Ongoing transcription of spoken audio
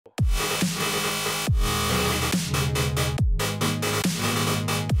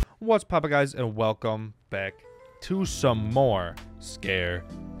What's poppin', guys, and welcome back to some more Scare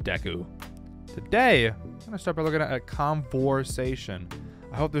Deku. Today, I'm gonna start by looking at a conversation.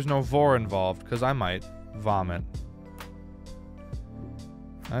 I hope there's no vor involved, because I might vomit.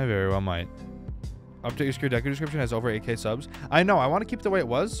 I very well might. Update your Scare Deku description has over 8K subs. I know, I want to keep it the way it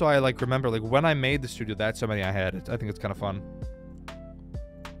was, so I remember when I made the studio, that's how many I had. I think it's kind of fun.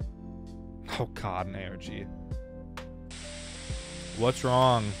 Oh god, an ARG. What's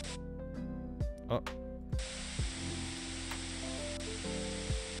wrong? Oh.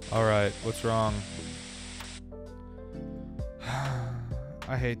 Alright, what's wrong?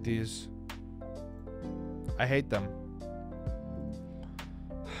 I hate these. I hate them.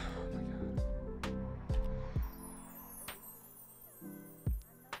 Oh my god.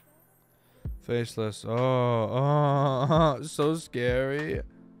 Faceless. Oh, so scary.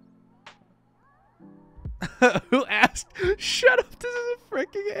 Who asked? Shut up, this is a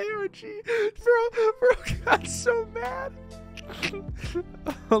freaking ARG. Bro got so mad.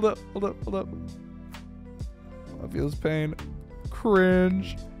 Hold up. I feel his pain.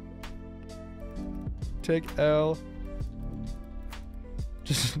 Cringe. Take L.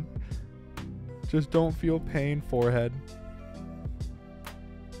 Just don't feel pain, forehead.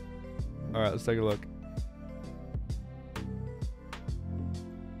 Alright, let's take a look.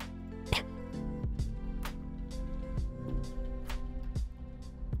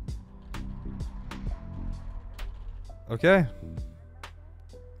 Okay.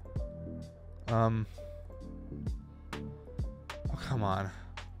 Oh, come on.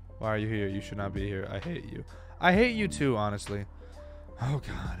 Why are you here? You should not be here. I hate you. I hate you too, honestly. Oh,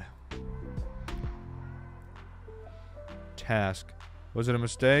 God. Task. Was it a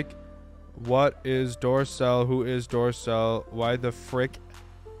mistake? What is Dorsel? Who is Dorsel? Why the frick?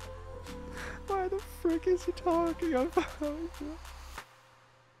 Why the frick is he talking about?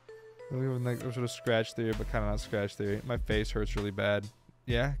 I sort of scratch theory, but kind of not scratch theory. My face hurts really bad.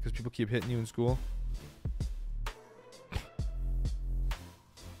 Yeah, because people keep hitting you in school.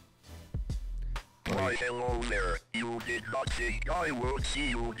 Why, hello there. You did not think I would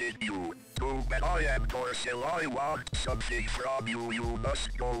see you, did you? Too bad I am Dorsel. I want something from you. You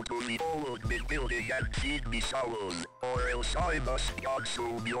must go to the old building and feed me salmon, or else I must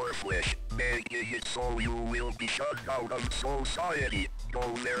consume your flesh, making it so you will be shut out of society. Go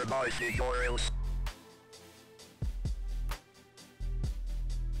there, my thing, or else.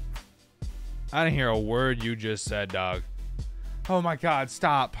 I didn't hear a word you just said, dog. Oh my god,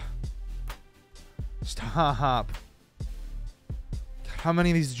 stop. Stop. God, how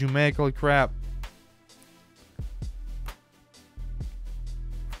many of these did you make? Holy crap.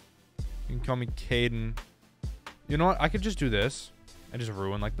 You can call me Caden. You know what? I could just do this and just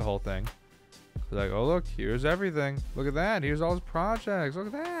ruin like the whole thing. Like, oh look, here's everything. Look at that. Here's all his projects. Look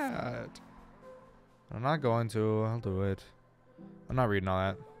at that. I'm not going to. I'll do it. I'm not reading all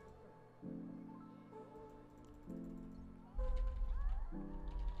that.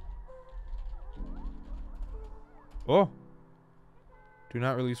 Oh. Do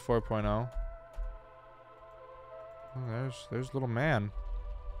not release 4.0. Oh, there's little man.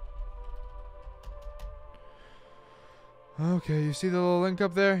 Okay, you see the little link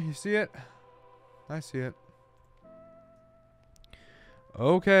up there? You see it? I see it.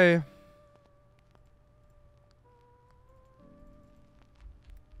 Okay.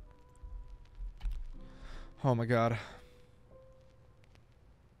 Oh my god.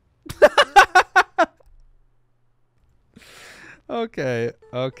 Okay.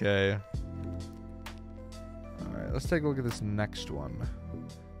 Alright, let's take a look at this next one.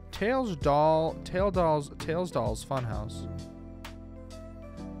 Tails Dolls Funhouse.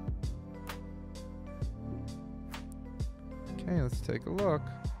 Okay, let's take a look.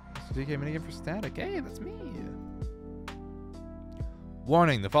 It's DK minigame for static. Hey, that's me.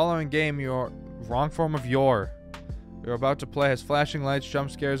 Warning, the following game, your wrong form of you're about to play has flashing lights, jump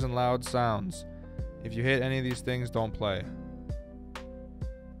scares, and loud sounds. If you hit any of these things, don't play.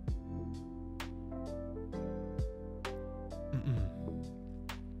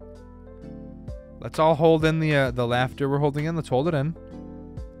 Let's all hold in the laughter we're holding in. Let's hold it in.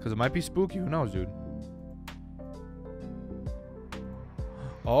 Because it might be spooky. Who knows, dude?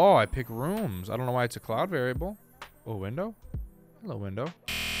 Oh, I pick rooms. I don't know why it's a cloud variable. Oh, window? Hello, window.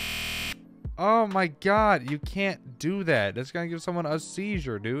 Oh my god, you can't do that. That's gonna give someone a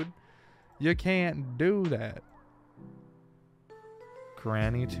seizure, dude. You can't do that.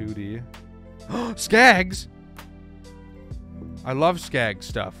 Granny 2D. Sckags! I love Sckags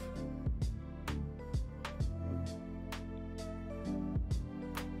stuff.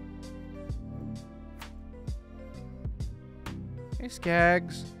 Hey,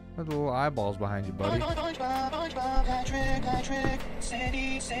 Sckags. Look at the little eyeballs behind you, buddy.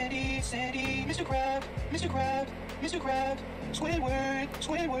 Sandy, Mr. Crab, Squidward,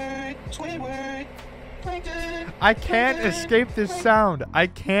 Plankton. I can't escape this sound. I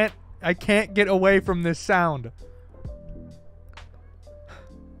can't get away from this sound.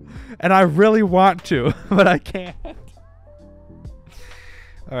 And I really want to, but I can't. All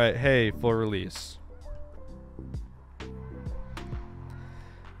right, hey, full release.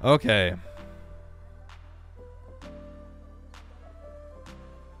 Okay.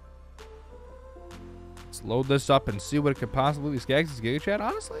 Let's load this up and see what it could possibly be. Sckags' Giga Chat,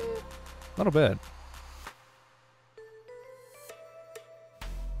 honestly, a little bit.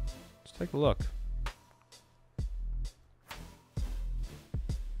 Let's take a look.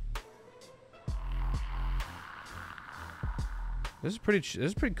 This is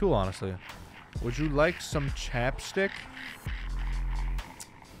pretty cool, honestly. Would you like some chapstick?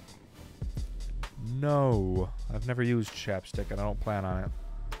 No, I've never used chapstick, and I don't plan on it.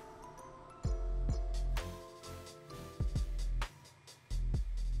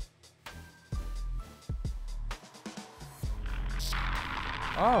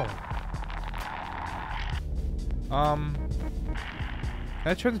 Oh. Can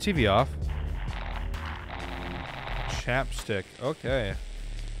I turn the TV off? Chapstick. Okay.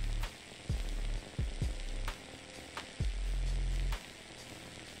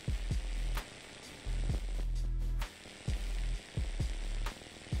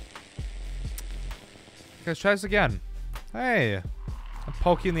 Let's try this again. Hey. I'm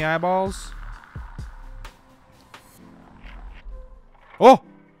poking the eyeballs. Oh!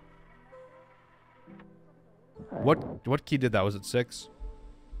 What key did that? Was it 6?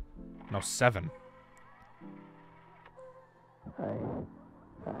 No, 7. I have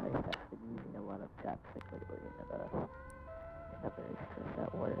been using a lot of chapstick lately in a very stressed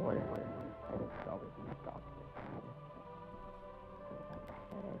out word. I installed these documents.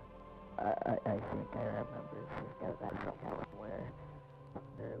 I think I remember this that account where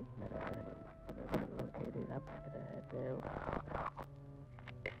the medicine is located. I'm just gonna head there.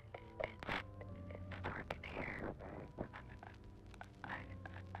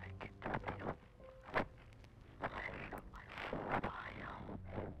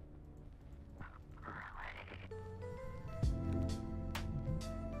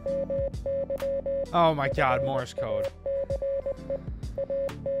 Oh my god, Morse code.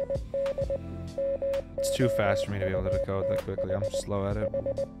 It's too fast for me to be able to decode that quickly. I'm slow at it.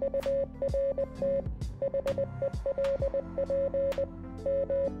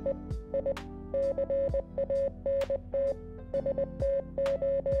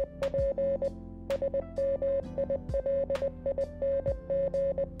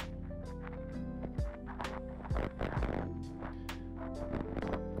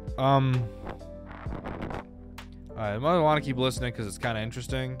 I might want to keep listening because it's kind of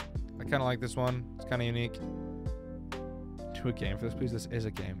interesting. I kind of like this one. It's kind of unique. Do a game for this, please. This is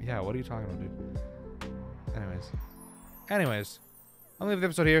a game. Yeah, what are you talking about, dude? Anyways. I'm gonna leave the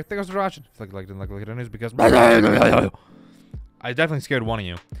episode here. Thank you for watching. If you didn't like the news because I definitely scared one of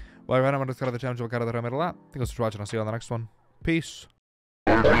you. Well, right now I'm going to cut the channel. Thank you for watching. I'll see you on the next one. Peace.